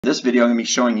In this video, I'm going to be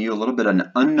showing you a little bit of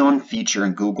an unknown feature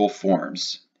in Google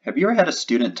Forms. Have you ever had a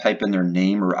student type in their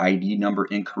name or ID number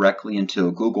incorrectly into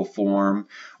a Google form,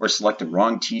 or select a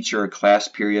wrong teacher or class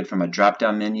period from a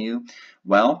drop-down menu?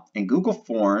 Well, in Google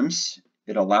Forms,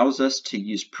 it allows us to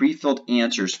use pre-filled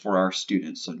answers for our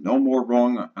students, so no more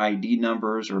wrong ID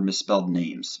numbers or misspelled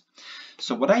names.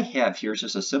 So what I have here is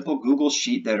just a simple Google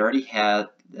sheet that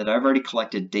I've already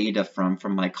collected data from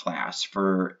my class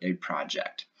for a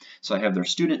project. So I have their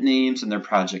student names and their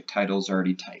project titles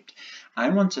already typed. I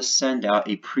want to send out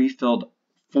a pre-filled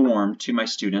form to my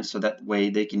students so that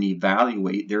way they can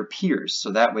evaluate their peers.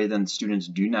 So that way then students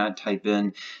do not type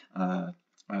in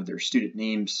their student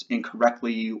names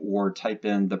incorrectly or type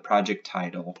in the project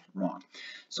title wrong.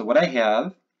 So what I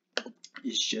have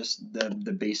is just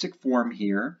the basic form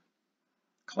here,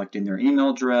 collecting their email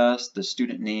address, the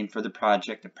student name for the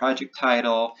project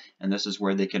title, and this is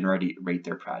where they can already rate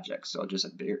their project. So just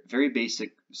a very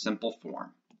basic, simple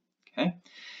form. Okay.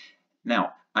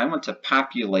 Now, I want to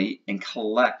populate and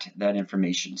collect that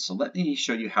information. So let me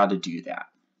show you how to do that.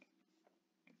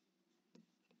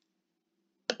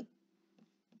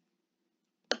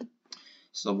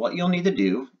 So what you'll need to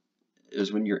do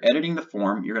is when you're editing the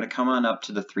form, you're going to come on up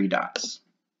to the three dots.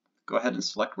 Go ahead and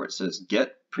select where it says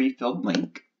Get Pre-Filled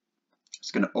Link.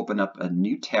 It's going to open up a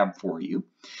new tab for you.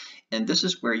 And this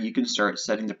is where you can start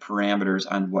setting the parameters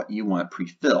on what you want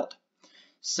pre-filled.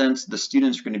 Since the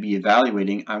students are going to be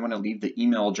evaluating, I want to leave the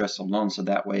email address alone so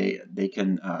that way they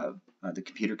can, the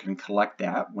computer can collect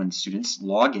that when students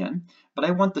log in. But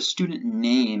I want the student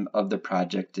name of the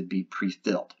project to be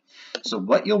pre-filled. So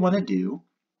what you'll want to do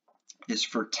is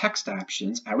for text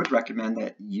options, I would recommend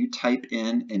that you type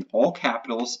in all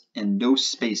capitals and no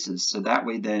spaces. So that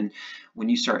way then when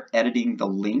you start editing the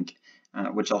link,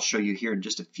 which I'll show you here in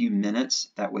just a few minutes,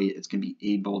 that way it's going to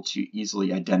be able to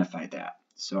easily identify that.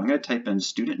 So I'm going to type in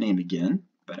student name again,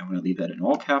 but I want to leave that in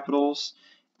all capitals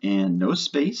and no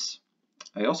space.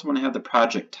 I also want to have the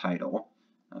project title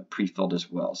pre-filled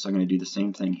as well. So I'm going to do the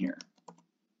same thing here.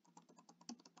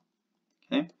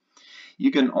 Okay. You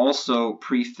can also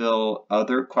pre-fill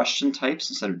other question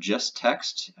types instead of just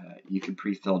text. You can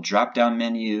pre-fill drop-down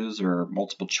menus or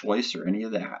multiple choice or any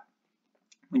of that.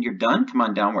 When you're done, come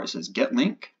on down where it says Get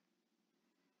Link,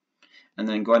 and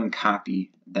then go ahead and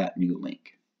copy that new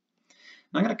link.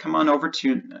 Now I'm going to come on over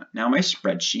to now my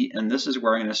spreadsheet, and this is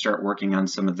where I'm going to start working on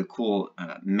some of the cool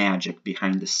magic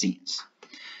behind the scenes.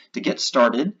 To get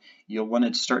started, you'll want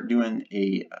to start doing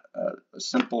a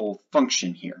simple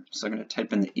function here. So I'm going to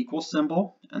type in the equal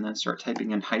symbol and then start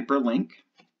typing in hyperlink.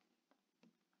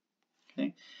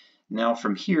 Okay. Now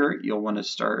from here, you'll want to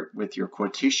start with your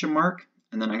quotation mark,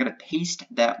 and then I'm going to paste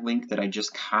that link that I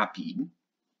just copied.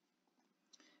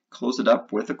 Close it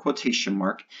up with a quotation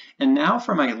mark. And now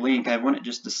for my link, I want it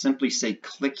just to simply say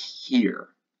click here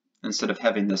instead of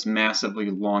having this massively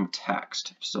long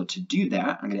text. So to do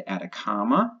that, I'm going to add a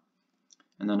comma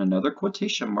and then another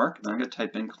quotation mark, and I'm going to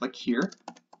type in click here.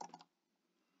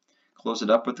 Close it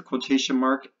up with the quotation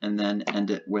mark and then end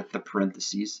it with the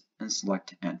parentheses and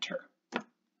select enter.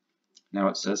 Now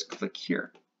it says click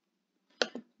here.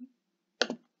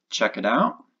 Check it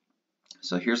out.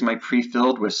 So here's my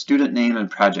pre-filled with student name and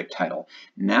project title.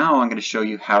 Now I'm going to show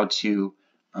you how to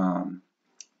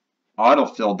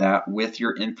autofill that with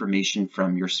your information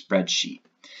from your spreadsheet.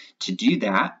 To do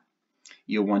that,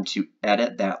 you'll want to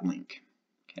edit that link.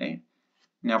 Okay.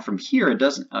 Now from here, it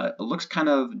looks kind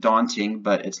of daunting,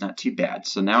 but it's not too bad.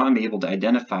 So now I'm able to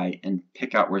identify and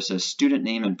pick out where it says student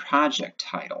name and project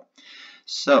title.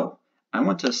 So I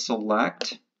want to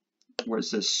select where it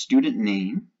says student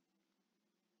name.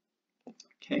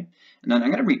 Okay, and then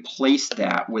I'm going to replace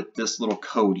that with this little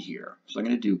code here. So I'm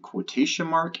going to do quotation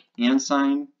mark, and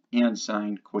sign,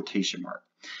 quotation mark.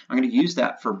 I'm going to use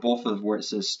that for both of where it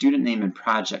says student name and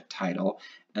project title,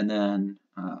 and then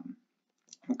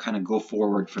we'll kind of go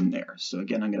forward from there. So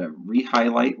again, I'm going to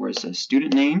re-highlight where it says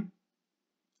student name.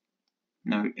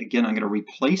 Now again, I'm going to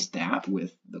replace that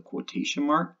with the quotation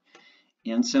mark,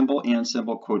 and symbol,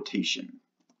 quotation.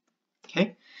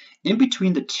 Okay. In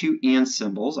between the two and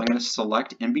symbols, I'm going to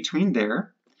select in between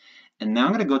there. And now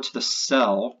I'm going to go to the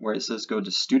cell where it says go to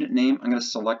student name. I'm going to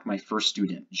select my first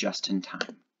student just in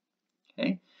time. Okay.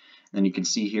 And then you can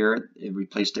see here it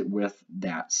replaced it with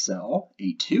that cell,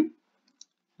 A2.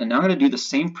 And now I'm going to do the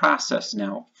same process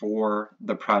now for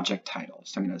the project title.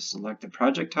 So I'm going to select the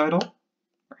project title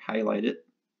or highlight it.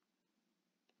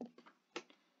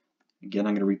 Again,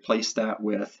 I'm going to replace that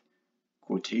with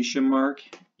quotation mark,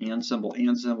 and symbol,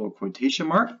 quotation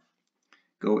mark.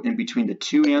 Go in between the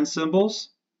two and symbols,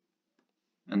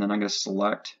 and then I'm going to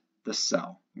select the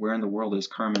cell. Where in the world is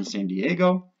Carmen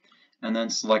Sandiego? and then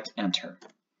select enter.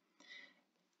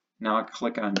 Now I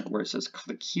click on where it says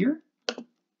click here,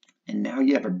 and now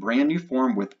you have a brand new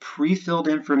form with pre-filled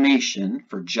information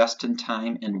for just in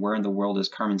time and where in the world is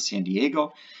Carmen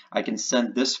Sandiego. I can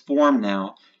send this form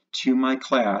now to my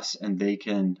class and they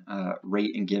can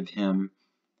rate and give him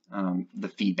the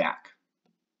feedback.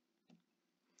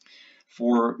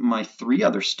 For my 3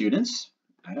 other students,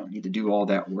 I don't need to do all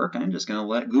that work. I'm just going to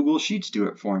let Google Sheets do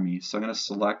it for me. So I'm going to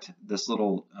select this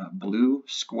little blue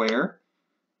square,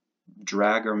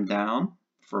 drag them down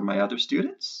for my other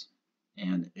students,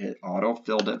 and it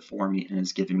auto-filled it for me and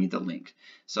is giving me the link.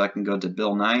 So I can go to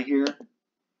Bill Nye here,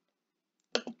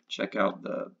 check out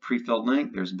the pre-filled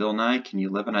link. There's Bill Nye. Can you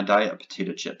live on a diet of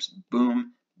potato chips?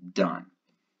 Boom, done.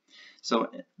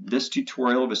 So this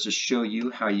tutorial was to show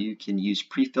you how you can use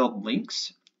pre-filled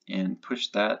links and push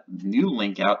that new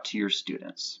link out to your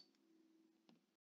students.